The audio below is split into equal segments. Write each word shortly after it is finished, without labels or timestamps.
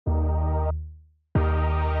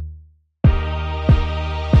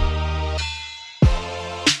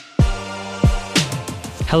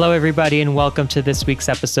Hello, everybody, and welcome to this week's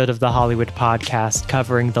episode of the Hollywood Podcast,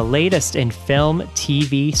 covering the latest in film,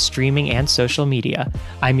 TV, streaming, and social media.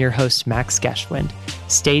 I'm your host, Max Geschwind.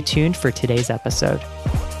 Stay tuned for today's episode.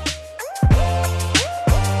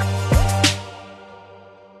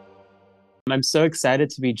 I'm so excited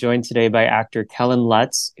to be joined today by actor Kellan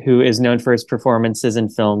Lutz, who is known for his performances in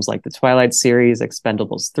films like the Twilight series,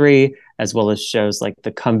 Expendables 3, as well as shows like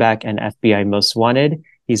The Comeback and FBI Most Wanted.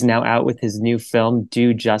 He's now out with his new film,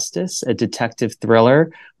 Do Justice, a detective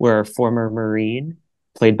thriller where a former Marine,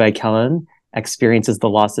 played by Kellan, experiences the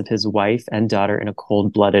loss of his wife and daughter in a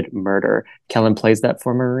cold-blooded murder. Kellan plays that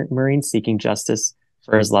former Marine seeking justice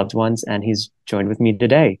for his loved ones, and he's joined with me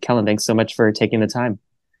today. Kellan, thanks so much for taking the time.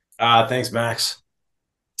 Thanks, Max.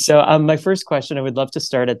 So my first question, I would love to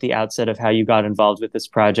start at the outset of how you got involved with this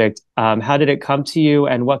project. How did it come to you,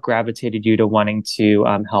 and what gravitated you to wanting to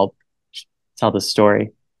help tell the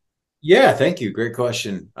story? Yeah, thank you. Great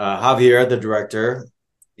question. Javier, the director,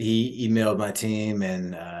 he emailed my team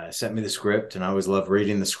and sent me the script, and I always love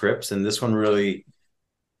reading the scripts. And this one really,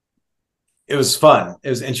 it was fun. It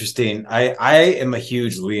was interesting. I am a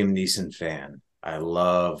huge Liam Neeson fan. I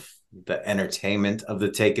love the entertainment of the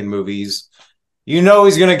Taken movies. You know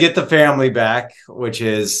he's going to get the family back, which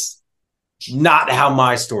is not how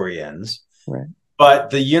my story ends. Right. But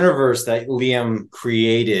the universe that Liam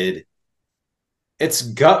created, it's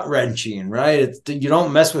gut-wrenching, right? You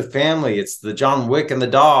don't mess with family. It's the John Wick and the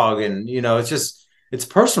dog, and it's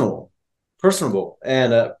personable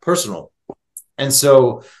and personal. And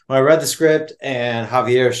so when I read the script and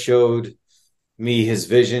Javier showed me his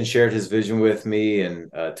vision, shared his vision with me,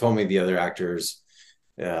 and told me the other actors,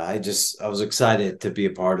 I was excited to be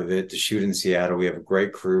a part of it, to shoot in Seattle. We have a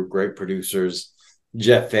great crew, great producers.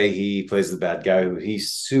 Jeff Fahey plays the bad guy, who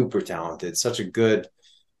he's super talented, such a good,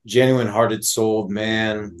 genuine hearted soul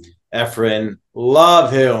man. Efren,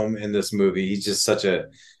 love him in this movie. He's just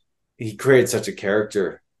he created such a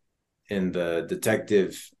character in the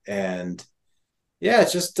detective. And yeah,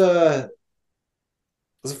 it's just it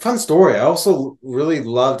was a fun story. I also really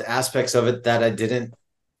loved aspects of it that I didn't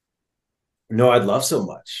know I'd love so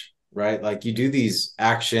much, right? Like, you do these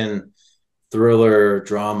action thriller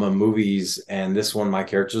drama movies, and this one, my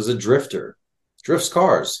character is a drifter, drifts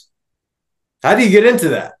cars. How do you get into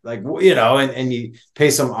that? Like, and you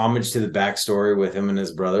pay some homage to the backstory with him and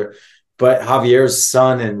his brother. But Javier's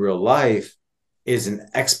son in real life is an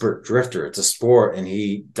expert drifter. It's a sport, and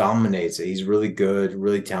he dominates it. He's really good,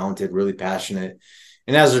 really talented, really passionate.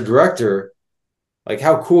 And as a director, like,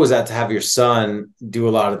 how cool is that to have your son do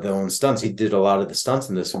a lot of their own stunts? He did a lot of the stunts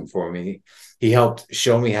in this one for me. He helped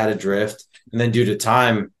show me how to drift. And then due to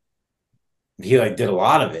time, he did a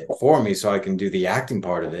lot of it for me so I can do the acting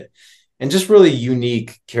part of it. And just really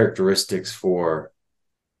unique characteristics for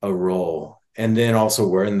a role. And then also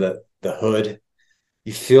wearing the hood,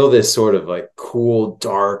 you feel this sort of cool,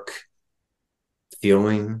 dark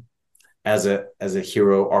feeling as a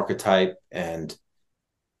hero archetype, and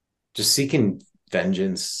just seeking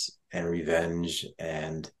vengeance and revenge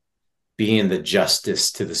and being the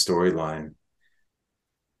justice to the storyline.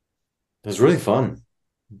 It was really fun.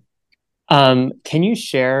 Can you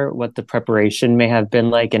share what the preparation may have been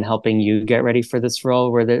like in helping you get ready for this role?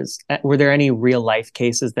 Were there any real life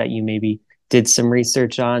cases that you maybe did some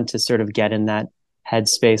research on to sort of get in that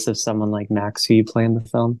headspace of someone like Max, who you play in the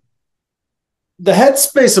film? The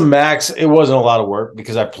headspace of Max, it wasn't a lot of work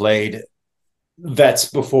because I played vets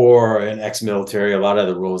before and ex-military, a lot of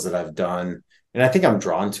the roles that I've done. And I think I'm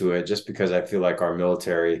drawn to it just because I feel like our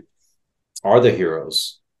military are the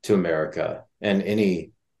heroes to America and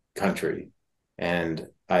any country, and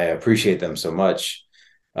I appreciate them so much.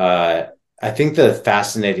 I think the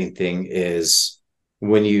fascinating thing is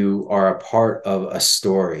when you are a part of a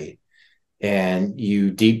story and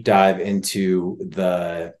you deep dive into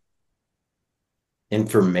the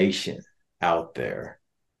information out there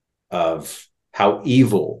of how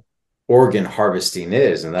evil organ harvesting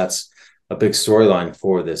is. And that's a big storyline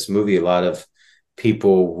for this movie. A lot of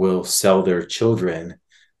people will sell their children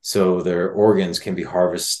so their organs can be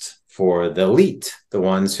harvested for the elite, the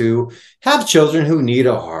ones who have children who need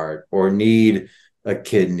a heart or need a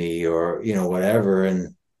kidney or, whatever.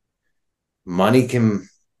 And money can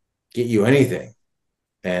get you anything.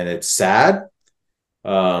 And it's sad.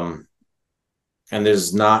 And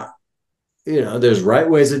there's not, there's right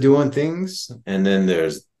ways of doing things. And then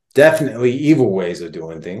there's definitely evil ways of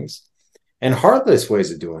doing things and heartless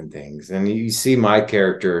ways of doing things. And you see my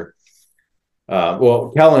character,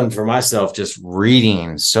 Kellan, for myself, just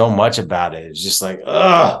reading so much about it, it's just like,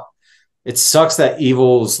 ugh, it sucks that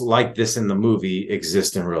evils like this in the movie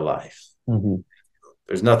exist in real life. Mm-hmm.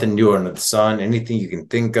 There's nothing new under the sun. Anything you can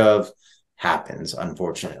think of happens,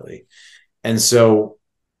 unfortunately. And so,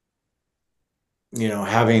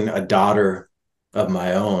 having a daughter of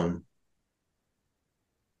my own,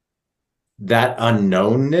 that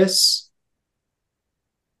unknownness,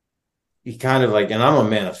 you kind of like, and I'm a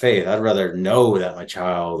man of faith. I'd rather know that my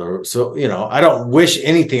child, or so, I don't wish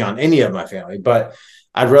anything on any of my family, but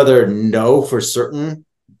I'd rather know for certain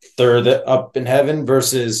they're up in heaven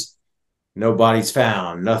versus nobody's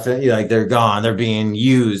found, nothing, like they're gone, they're being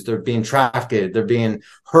used, they're being trafficked, they're being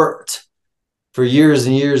hurt for years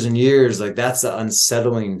and years and years. Like that's the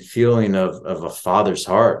unsettling feeling of a father's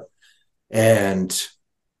heart. And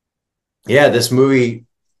yeah, this movie,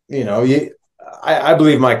 I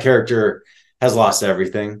believe my character has lost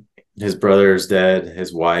everything. His brother is dead,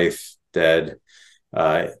 his wife dead,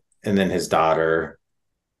 and then his daughter.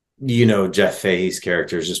 Jeff Fahey's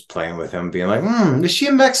character is just playing with him, being like, is she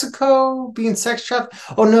in Mexico being sex trafficked?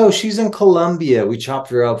 Oh no, she's in Colombia. We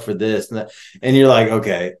chopped her up for this and that. And you're like,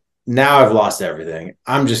 okay, now I've lost everything.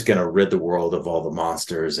 I'm just gonna rid the world of all the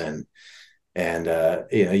monsters. And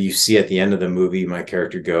you see at the end of the movie my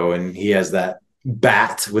character go, and he has that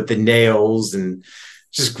bat with the nails and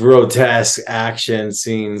just grotesque action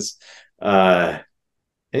scenes. I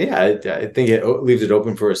think it leaves it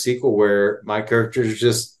open for a sequel where my character is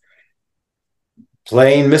just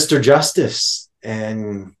playing Mr. Justice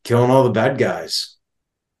and killing all the bad guys.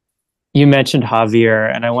 You mentioned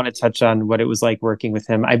Javier, and I want to touch on what it was like working with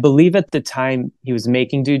him. I believe at the time he was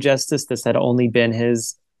making Do Justice, this had only been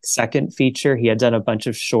his second feature. He had done a bunch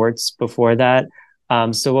of shorts before that.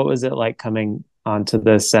 So what was it like coming onto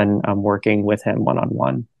this and working with him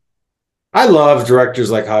one-on-one? I love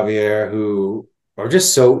directors like Javier who are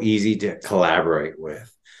just so easy to collaborate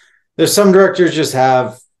with. There's some directors just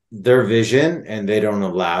have their vision and they don't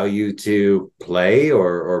allow you to play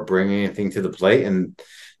or bring anything to the plate. And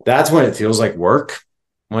that's when it feels like work.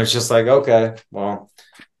 When it's just like, okay, well,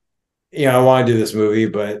 I want to do this movie,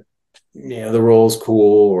 but the role's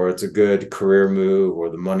cool, or it's a good career move, or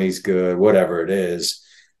the money's good, whatever it is.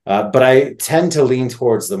 But I tend to lean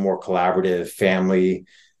towards the more collaborative, family-esque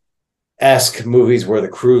movies where the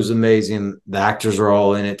crew's amazing, the actors are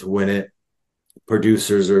all in it to win it,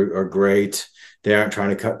 producers are great. They aren't trying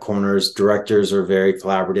to cut corners. Directors are very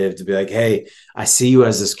collaborative to be like, hey, I see you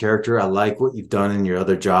as this character. I like what you've done in your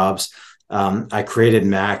other jobs. I created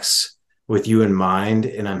Max with you in mind,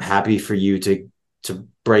 and I'm happy for you to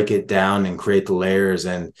break it down and create the layers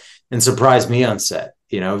and surprise me on set,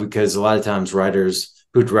 because a lot of times writers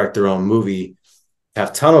who direct their own movie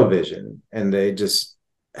have tunnel vision and they just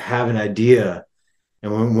have an idea.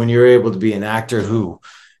 And when you're able to be an actor who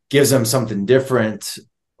gives them something different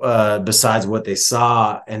besides what they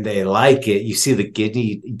saw and they like it, you see the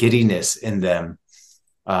giddiness in them.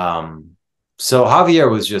 So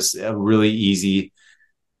Javier was just a really easy,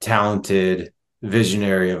 talented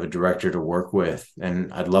visionary of a director to work with,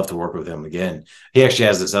 and I'd love to work with him again. He actually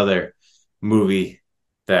has this other movie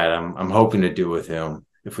that I'm hoping to do with him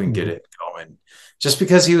if we can get it going, just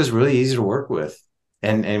because he was really easy to work with.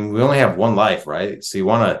 And we only have one life, right? So you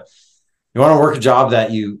want to work a job that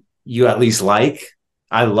you at least like.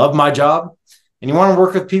 I love my job, and you want to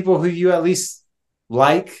work with people who you at least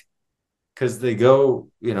like, because they go,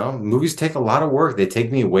 movies take a lot of work. They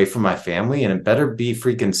take me away from my family, and it better be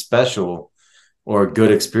freaking special or a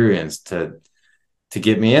good experience to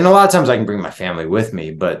get me. And a lot of times I can bring my family with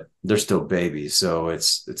me, but they're still babies. So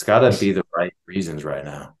it's got to be the right reasons right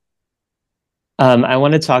now. I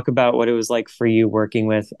want to talk about what it was like for you working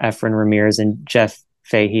with Efren Ramirez and Jeff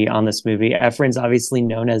Fahey on this movie. Efren's obviously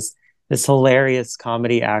known as this hilarious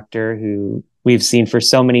comedy actor who we've seen for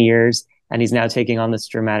so many years, and he's now taking on this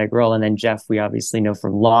dramatic role. And then Jeff, we obviously know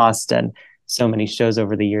from Lost and so many shows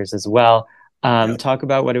over the years as well. Talk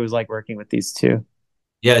about what it was like working with these two.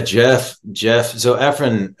 Yeah, Jeff. So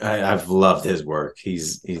Efren, I've loved his work.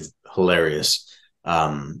 He's hilarious.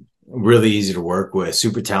 Really easy to work with,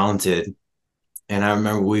 super talented. And I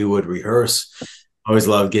remember we would rehearse. I always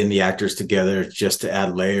loved getting the actors together just to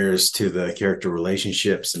add layers to the character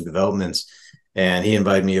relationships and developments. And he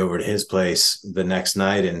invited me over to his place the next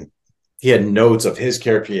night, and he had notes of his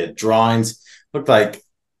character. He had drawings. Looked like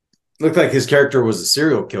his character was a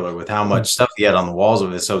serial killer with how much stuff he had on the walls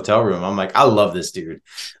of his hotel room. I'm like, I love this dude.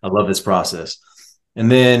 I love this process.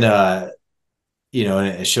 And then, and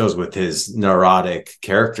it shows with his neurotic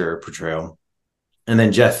character portrayal. And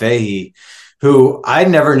then Jeff Fahey, who I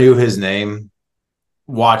never knew his name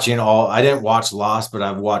I didn't watch Lost, but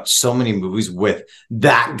I've watched so many movies with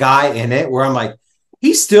that guy in it where I'm like,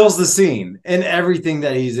 he steals the scene in everything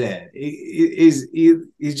that he's in.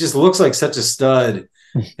 He just looks like such a stud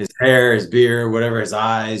his hair, his beard, whatever, his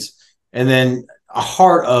eyes, and then a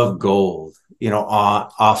heart of gold.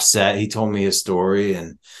 Offset. He told me his story,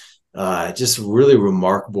 and just really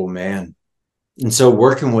remarkable man. And so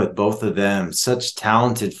working with both of them, such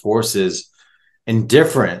talented forces and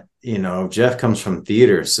different. Jeff comes from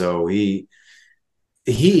theater, so he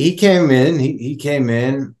came in. He came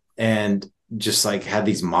in and just like had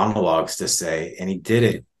these monologues to say, and he did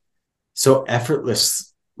it so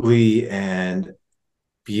effortlessly and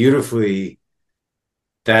beautifully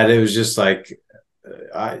that it was just like,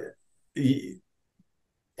 I.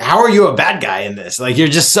 How are you a bad guy in this? Like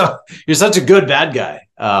you're such a good bad guy.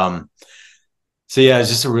 So yeah, it's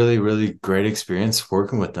just a really, really great experience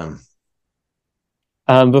working with them.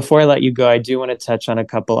 Before I let you go, I do want to touch on a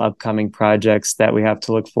couple upcoming projects that we have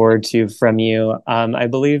to look forward to from you. I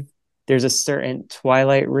believe there's a certain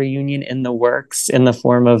Twilight reunion in the works in the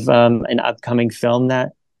form of an upcoming film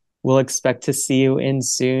that we'll expect to see you in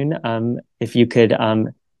soon. If you could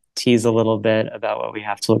tease a little bit about what we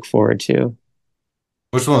have to look forward to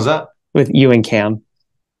Which one was that? with you and Cam.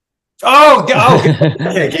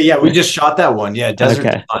 Okay, yeah, we just shot that one. Yeah, Desert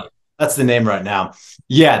Okay. Dawn. That's the name right now.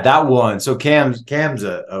 Yeah, that one. So Cam's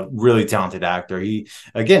a really talented actor. He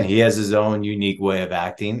has his own unique way of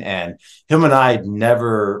acting, and him and I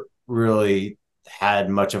never really had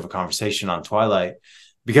much of a conversation on Twilight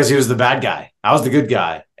because he was the bad guy. I was the good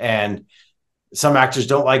guy, and some actors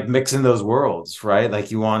don't like mixing those worlds, right? Like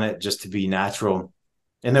you want it just to be natural.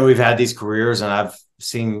 And then we've had these careers, and I've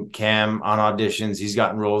seen Cam on auditions. He's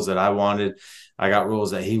gotten roles that I wanted. I got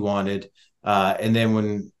roles that he wanted. And then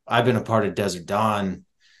when I've been a part of Desert Dawn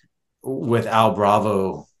with Al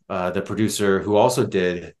Bravo, the producer who also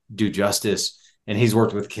did Do Justice, and he's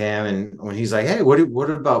worked with Cam. And when he's like, "Hey, what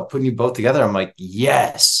about putting you both together?" I'm like,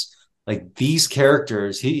 "Yes!" Like these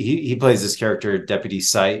characters. He plays this character, Deputy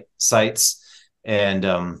Sights, and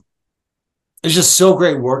it's just so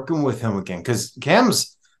great working with him again because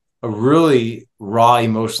Cam's a really raw,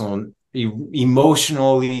 emotionally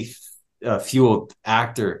fueled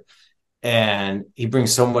actor, and he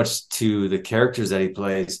brings so much to the characters that he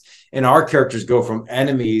plays. And our characters go from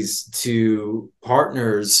enemies to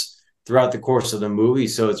partners throughout the course of the movie,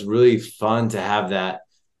 so it's really fun to have that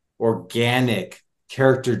organic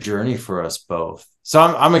character journey for us both. So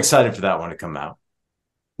I'm excited for that one to come out.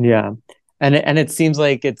 Yeah. And it seems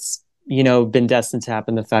like it's, been destined to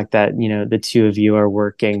happen. The fact that, the two of you are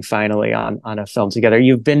working finally on a film together.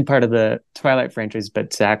 You've been part of the Twilight franchise,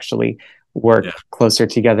 but to actually work closer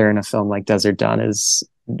together in a film like Desert Dawn is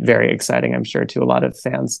very exciting, I'm sure, to a lot of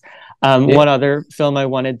fans. One other film I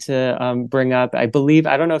wanted to bring up, I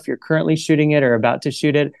don't know if you're currently shooting it or about to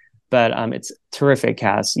shoot it, but it's terrific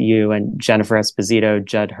cast. You and Jennifer Esposito,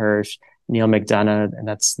 Judd Hirsch, Neil McDonough, and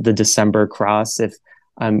that's The December Cross. If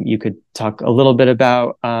you could talk a little bit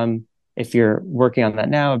about if you're working on that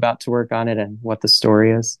now, about to work on it, and what the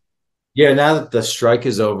story is. Yeah, now that the strike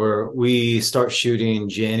is over, we start shooting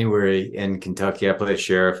January in Kentucky. I play a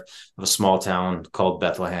sheriff of a small town called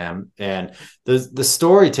Bethlehem, and the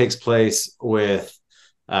story takes place with,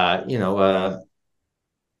 immigrate.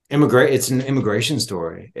 It's an immigration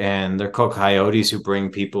story, and they're called coyotes who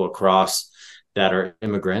bring people across that are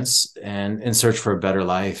immigrants and in search for a better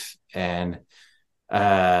life. And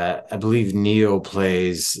I believe Neo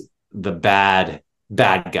plays the bad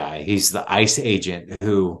guy. He's the ICE agent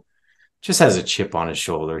who just has a chip on his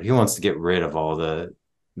shoulder. He wants to get rid of all the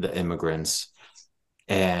immigrants.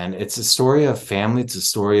 And it's a story of family. It's a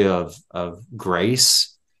story of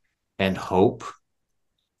grace and hope.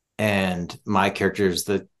 And my character is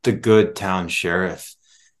the good town sheriff.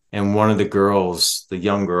 And one of the girls, the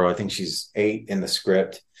young girl, I think she's 8 in the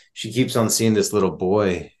script, she keeps on seeing this little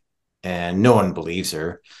boy, and no one believes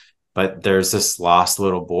her. But there's this lost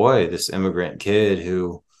little boy, this immigrant kid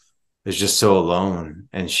who is just so alone,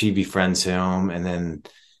 and she befriends him, and then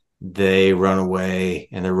they run away,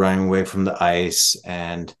 and they're running away from the ice,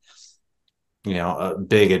 and a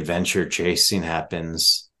big adventure chase scene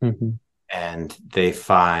happens. Mm-hmm. And they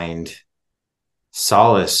find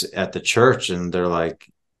solace at the church, and they're like,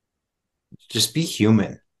 just be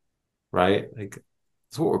human, right? Like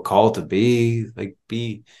that's what we're called to be, like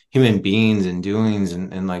be human beings and doings,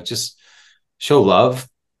 and like just show love.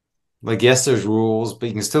 Like, yes, there's rules, but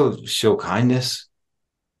you can still show kindness.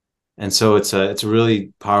 And so it's a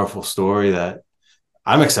really powerful story that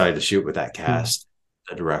I'm excited to shoot with that cast,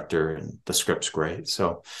 the director, and the script's great.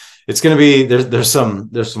 So it's going to be, there's some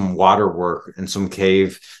water work and some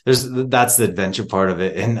cave. That's the adventure part of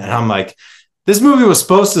it. And I'm like, this movie was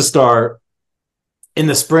supposed to start in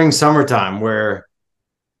the spring, summertime, where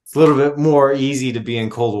it's a little bit more easy to be in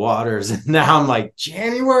cold waters. And now I'm like,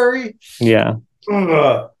 January. Yeah.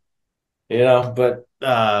 Ugh, but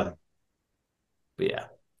yeah,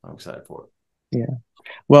 I'm excited for it. Yeah.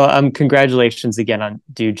 Well, congratulations again on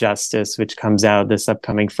Due Justice, which comes out this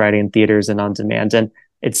upcoming Friday in theaters and on demand. And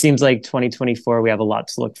it seems like 2024, we have a lot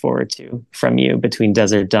to look forward to from you between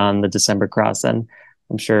Desert Dawn, The December Cross, and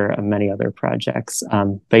I'm sure many other projects.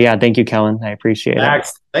 But yeah, thank you, Kellan. I appreciate it.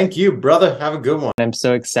 Max, thank you, brother. Have a good one. I'm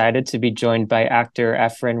so excited to be joined by actor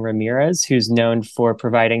Efren Ramirez, who's known for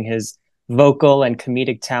providing his vocal and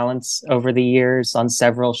comedic talents over the years on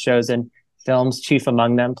several shows and films, chief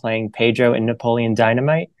among them playing Pedro in Napoleon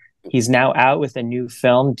Dynamite. He's now out with a new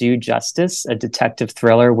film, Due Justice, a detective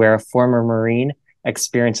thriller where a former Marine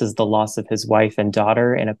experiences the loss of his wife and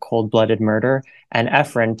daughter in a cold blooded murder. And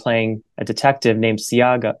Efren, playing a detective named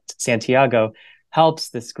Santiago, helps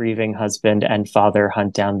this grieving husband and father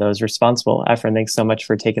hunt down those responsible. Efren, thanks so much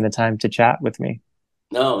for taking the time to chat with me.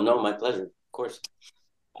 No, no, my pleasure. Of course.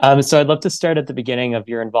 So I'd love to start at the beginning of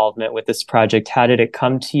your involvement with this project. How did it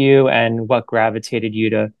come to you, and what gravitated you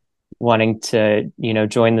to wanting to,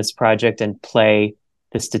 join this project and play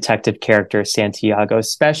this detective character, Santiago,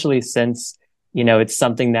 especially since, it's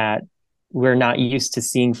something that we're not used to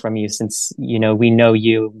seeing from you since, we know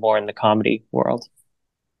you more in the comedy world.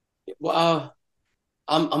 Well,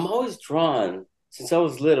 I'm always drawn since I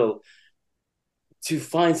was little to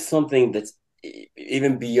find something that's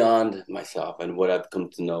even beyond myself and what I've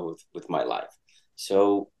come to know with my life.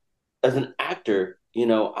 So as an actor,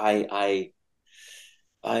 I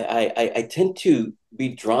tend to be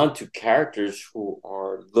drawn to characters who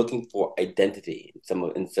are looking for identity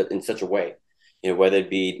in such a way, whether it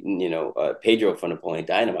be Pedro from Napoleon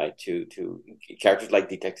Dynamite to characters like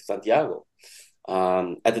Detective Santiago.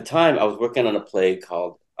 At the time, I was working on a play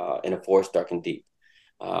called "In a Forest Dark and Deep,"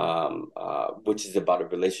 which is about a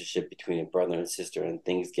relationship between a brother and sister, and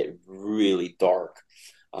things get really dark,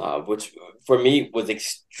 which for me was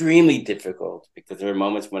extremely difficult because there were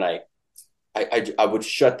moments when I would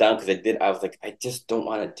shut down because I was like, I just don't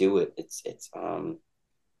want to do it. It's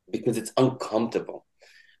because it's uncomfortable.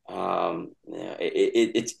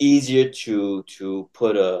 It's easier to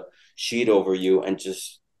put a sheet over you and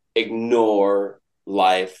just ignore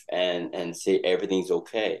life and say everything's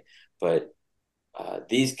okay. But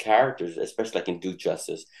these characters, especially like in Do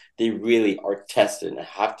Justice, they really are tested and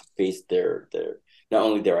have to face their not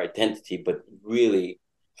only their identity, but really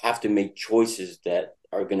have to make choices that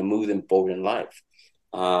are going to move them forward in life.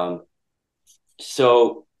 Um,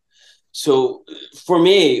 so so for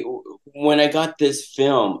me, when I got this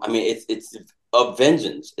film, I mean, it's a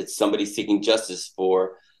vengeance. It's somebody seeking justice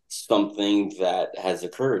for something that has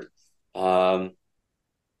occurred. Um,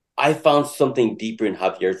 I found something deeper in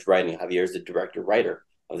Javier's writing. Javier's the director writer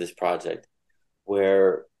of this project,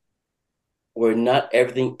 where not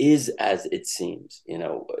everything is as it seems.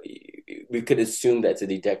 We could assume that's a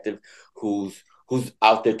detective who's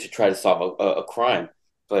out there to try to solve a crime,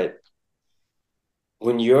 but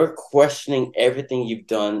when you're questioning everything you've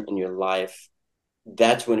done in your life,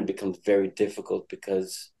 that's when it becomes very difficult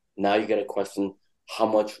because now you got to question how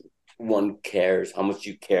much one cares, how much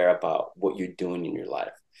you care about what you're doing in your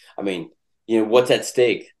life. I mean, what's at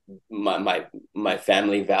stake? My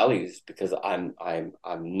family values because I'm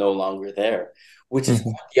no longer there, which is Mm-hmm.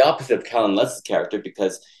 the opposite of Callan Lutz's character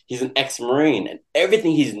because he's an ex-Marine and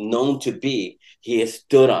everything he's known to be, he has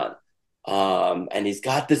stood on. And he's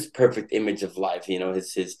got this perfect image of life.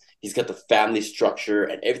 He's got the family structure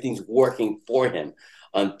and everything's working for him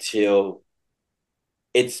until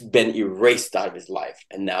it's been erased out of his life,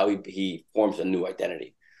 and now he forms a new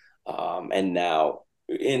identity. And now,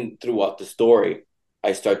 in throughout the story,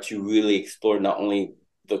 I start to really explore not only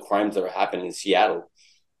the crimes that are happening in Seattle,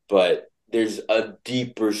 but there's a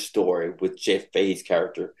deeper story with Jeff Fahey's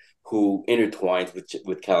character who intertwines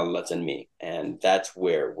with Kellan Lutz and me, and that's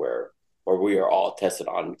where we are all tested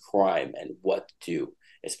on crime and what to do,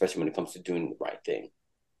 especially when it comes to doing the right thing.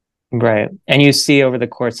 Right. And you see over the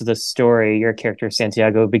course of the story, your character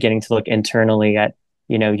Santiago beginning to look internally at,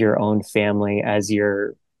 your own family as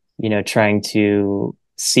you're, trying to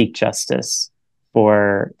seek justice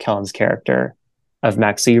for Kellen's character of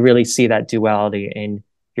Max. So you really see that duality in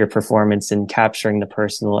your performance in capturing the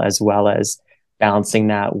personal as well as balancing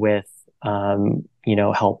that with,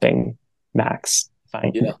 helping Max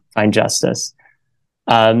Yeah. find justice.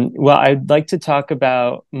 Well, I'd like to talk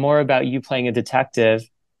about more about you playing a detective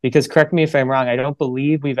because correct me if I'm wrong, I don't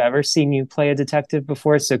believe we've ever seen you play a detective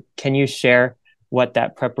before. So can you share what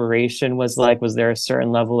that preparation was like? Was there a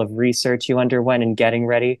certain level of research you underwent in getting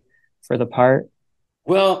ready for the part?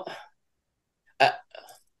 Well, uh,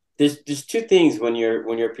 there's two things when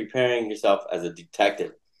you're preparing yourself as a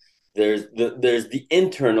detective. There's the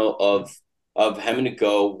internal of of having to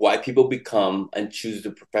go, why people become and choose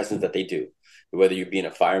the professions that they do, whether you're being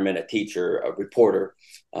a fireman, a teacher, a reporter,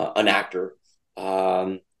 an actor.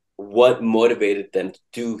 What motivated them to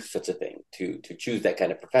do such a thing, to choose that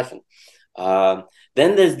kind of profession.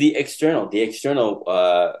 Then there's the external. The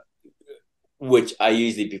external, which I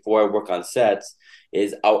usually, before I work on sets,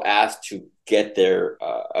 is I'll ask to get there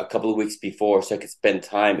a couple of weeks before so I could spend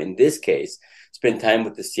time, in this case, spend time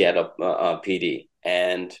with the Seattle PD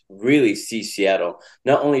and really see Seattle,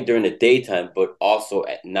 not only during the daytime, but also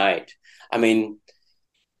at night. I mean,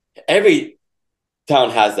 every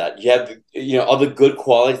town has that. You have, all the good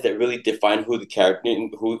qualities that really define who the character,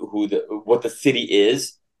 what the city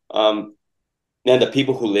is, and the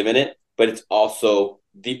people who live in it. But it's also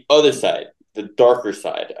the other side, the darker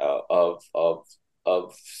side of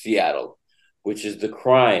Seattle, which is the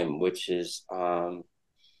crime, which is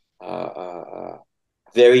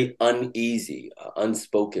very uneasy,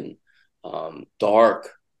 unspoken, dark,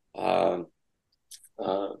 um,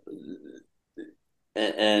 uh,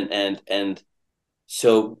 and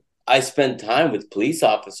so I spend time with police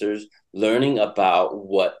officers learning about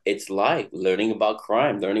what it's like, learning about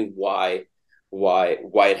crime, learning why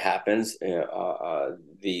it happens, the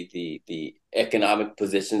economic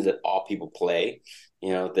positions that all people play,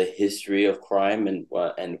 the history of crime, and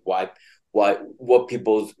what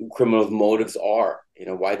people's criminal motives are,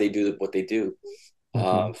 why they do what they do.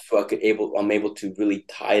 So I'm able to really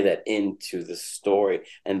tie that into the story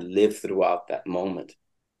and live throughout that moment.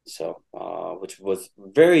 So, which was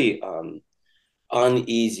very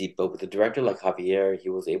uneasy, but with a director like Javier, he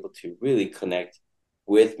was able to really connect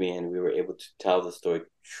with me, and we were able to tell the story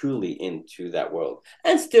truly into that world,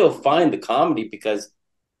 and still find the comedy, because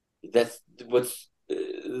that's what's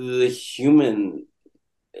the human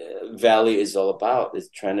value is all about, is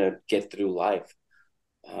trying to get through life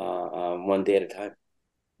one day at a time.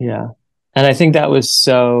 Yeah. And I think that was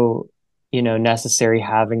so, necessary,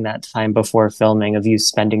 having that time before filming, of you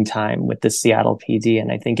spending time with the Seattle PD. And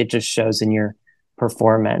I think it just shows in your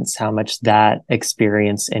performance how much that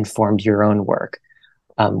experience informed your own work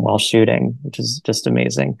while shooting, which is just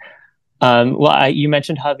amazing. You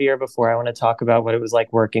mentioned Javier before. I want to talk about what it was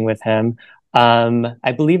like working with him.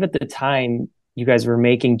 I believe at the time you guys were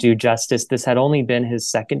making Do Justice, this had only been his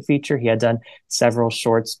second feature. He had done several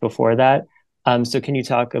shorts before that. So can you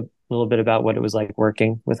talk a little bit about what it was like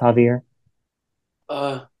working with Javier?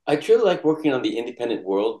 I truly like working on the independent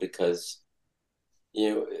world, because,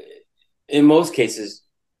 in most cases,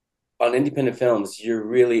 on independent films, you're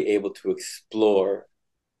really able to explore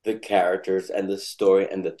the characters and the story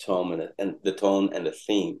and the tone and the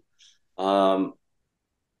theme. Um,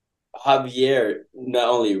 Javier not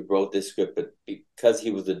only wrote this script, but because he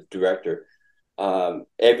was the director,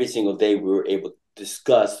 every single day we were able to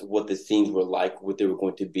discuss what the scenes were like, what they were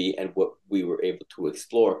going to be, and what we were able to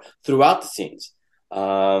explore throughout the scenes.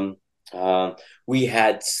 Um, we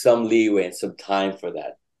had some leeway and some time for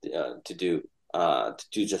that, to do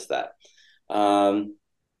just that. Um,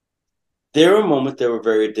 there were moments that were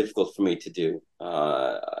very difficult for me to do.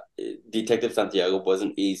 Detective Santiago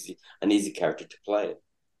wasn't an easy character to play,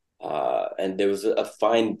 and there was a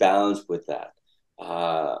fine balance with that.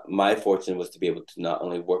 My fortune was to be able to not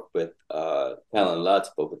only work with Kellan Lutz,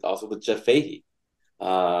 but also with Jeff Fahey,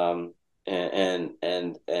 and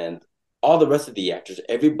all the rest of the actors.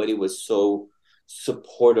 Everybody was so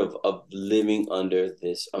supportive of living under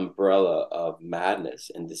this umbrella of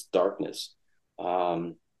madness and this darkness,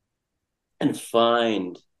 um, and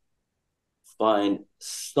find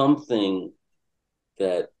something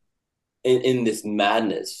that in this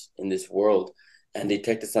madness, in this world. And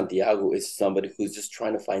Detective Santiago is somebody who's just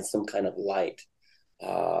trying to find some kind of light,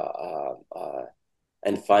 uh,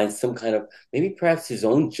 and find some kind of, maybe perhaps his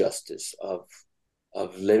own justice of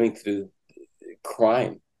living through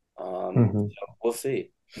crime. So we'll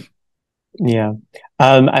see. Yeah.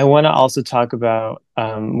 I want to also talk about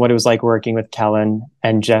what it was like working with Kellan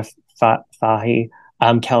and Jeff Fahey.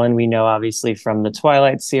 Kellan, we know obviously from the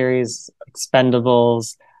Twilight series,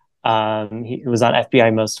 Expendables. He was on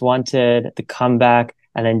FBI Most Wanted, The Comeback,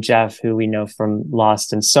 and then Jeff, who we know from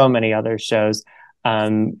Lost and so many other shows.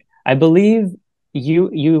 I believe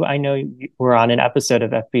I know you were on an episode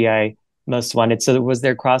of FBI Most Wanted. So was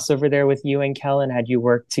there crossover there with you and Kellan? Had you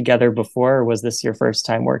worked together before, or was this your first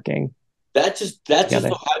time working That just together?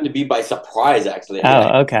 so happened to be by surprise, actually. I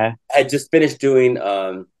mean, Oh, okay. I had just finished doing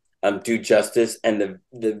Do Justice, and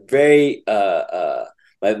the very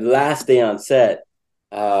my last day on set,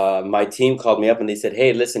 my team called me up and they said,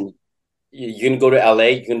 "Hey, listen, you're gonna go to LA,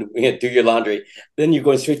 you're gonna do your laundry, then you're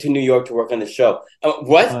going straight to New York to work on the show."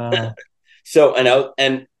 What? Wow. So,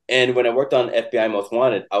 and when I worked on FBI Most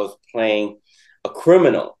Wanted, I was playing a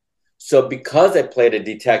criminal. So because I played a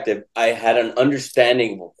detective, I had an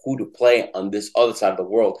understanding of who to play on this other side of the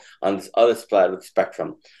world, on this other side of the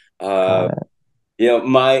spectrum. Uh,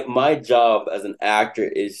 my job as an actor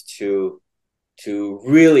is to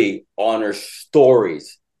really honor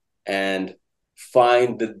stories and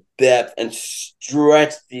find the depth and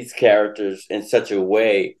stretch these characters in such a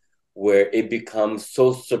way where it becomes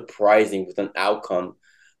so surprising with an outcome,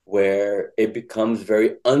 where it becomes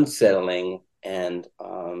very unsettling and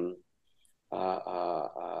uh, uh,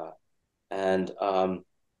 uh, and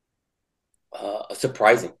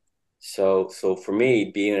surprising. So for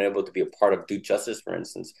me, being able to be a part of Do Justice, for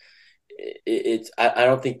instance, it's I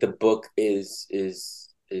don't think the book is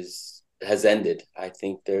has ended. I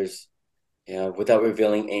think there's, you know, without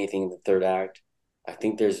revealing anything in the third act, I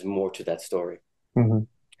think there's more to that story. Mm-hmm.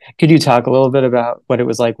 Could you talk a little bit about what it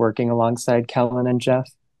was like working alongside Kellan and Jeff?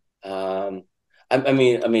 Um, I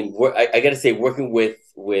got to say, working with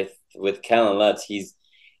Kellan Lutz,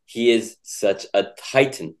 he is such a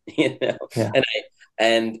titan, you know, Yeah.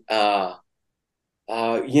 and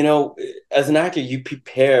you know, as an actor, you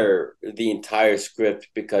prepare the entire script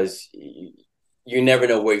because you never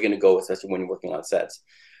know where you're going to go, especially when you're working on sets.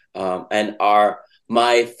 And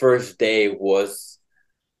my first day was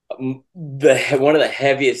the one of the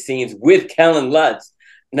heaviest scenes with Kellan Lutz,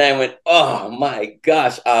 and I went, "Oh my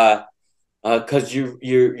gosh!" Because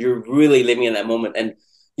you're really living in that moment, and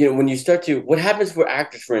you know when you start to, what happens for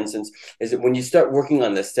actors, for instance, is that when you start working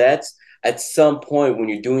on the sets, at some point when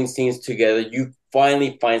you're doing scenes together, you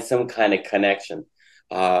finally find some kind of connection.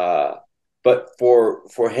 Uh, but for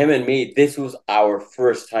him and me, this was our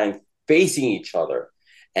first time facing each other,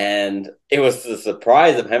 and it was the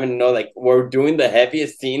surprise of having to know, like, we're doing the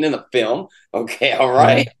heaviest scene in the film. Okay, all Yeah.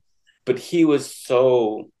 right. But he was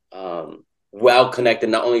so well connected,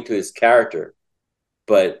 not only to his character,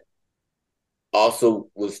 but also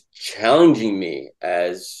was challenging me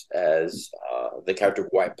as the character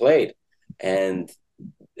who I played, and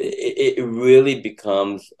it really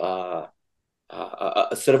becomes a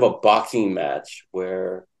sort of a boxing match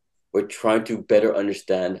where we're trying to better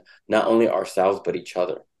understand not only ourselves but each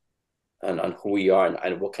other, and on who we are,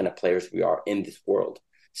 and what kind of players we are in this world.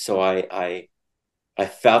 So I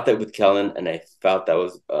felt that with Kellan, and I felt that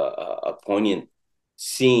was a poignant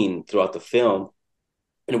scene throughout the film,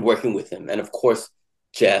 and working with him, and of course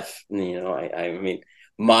Jeff. You know, I mean,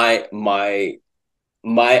 my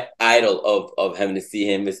my idol of having to see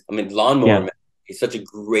him is, I mean, Lawnmower Yeah. Man. He's such a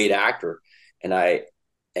great actor, and I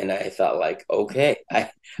thought, like, okay, I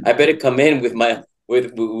better come in with my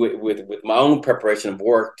with my own preparation of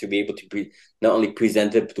work to be able to not only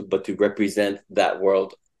present it, but to represent that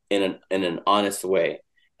world in an honest way.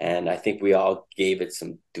 And I think we all gave it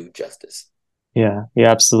some due justice. Yeah, you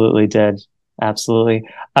absolutely did. Absolutely.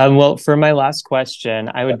 Well, for my last question,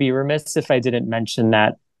 I would Yep. be remiss if I didn't mention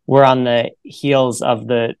that we're on the heels of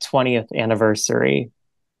the 20th anniversary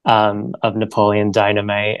of Napoleon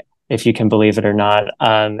Dynamite, if you can believe it or not,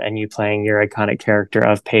 and you playing your iconic character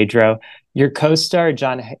of Pedro. Your co-star,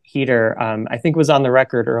 John Heater, I think was on the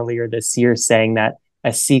record earlier this year saying that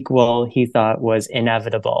a sequel he thought was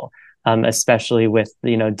inevitable, especially with,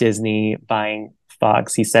 you know, Disney buying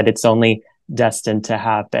Fox. He said it's only destined to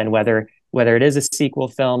happen, whether it is a sequel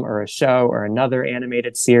film or a show or another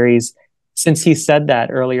animated series. Since he said that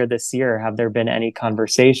earlier this year, have there been any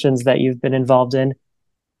conversations that you've been involved in?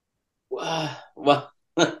 Well,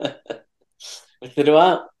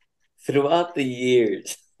 throughout throughout the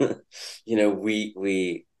years, you know,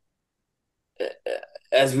 we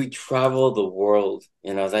as we travel the world,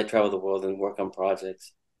 you know, as I travel the world and work on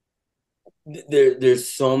projects,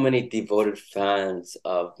 there's so many devoted fans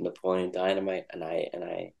of Napoleon Dynamite,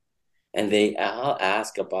 and they all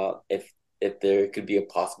ask about if there could be a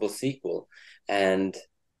possible sequel, and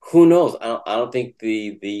who knows? I don't think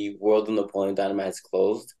the world of Napoleon Dynamite is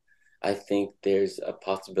closed. I think there's a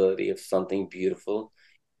possibility of something beautiful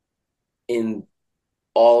in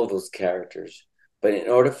all of those characters. But in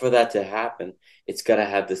order for that to happen, it's got to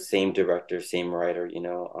have the same director, same writer, you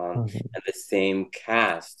know, Mhm. and the same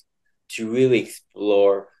cast to really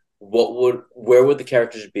explore where would the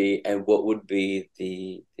characters be, and what would be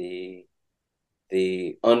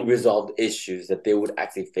the unresolved issues that they would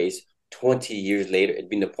actually face 20 years later. It'd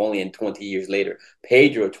be Napoleon 20 years later,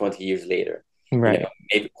 Pedro 20 years later. You know, Right,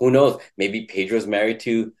 maybe, who knows? Maybe Pedro's married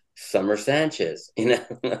to Summer Sanchez, you know,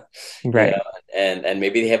 you know, right. and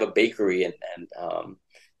maybe they have a bakery, and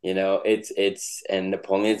you know, and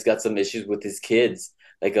Napoleon's got some issues with his kids,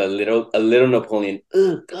 like a little Napoleon.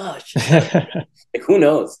 Oh gosh, like, who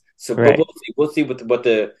knows? So, but Right. we'll see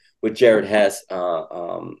what Jared Hess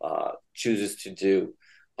chooses to do.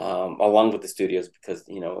 along with the studios, because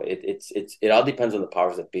it all depends on the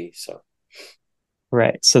powers that be. So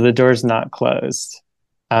Right. So the door's not closed.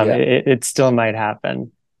 yeah, It still might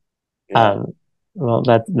happen. yeah. Well,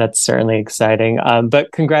 that's certainly exciting.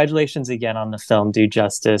 But congratulations again on the film Do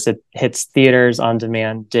Justice. It hits theaters, on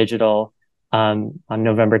demand, digital, on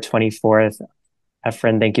November 24th.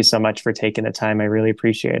 Efren, thank you so much for taking the time. I really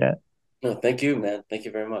appreciate it. No, thank you, man. Thank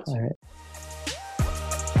you very much. All right.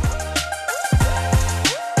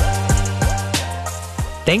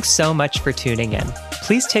 Thanks so much for tuning in.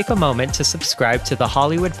 Please take a moment to subscribe to the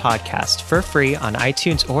Hollywood Podcast for free on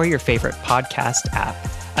iTunes or your favorite podcast app.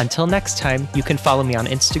 Until next time, you can follow me on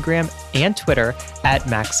Instagram and Twitter at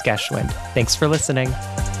Max Geschwind. Thanks for listening.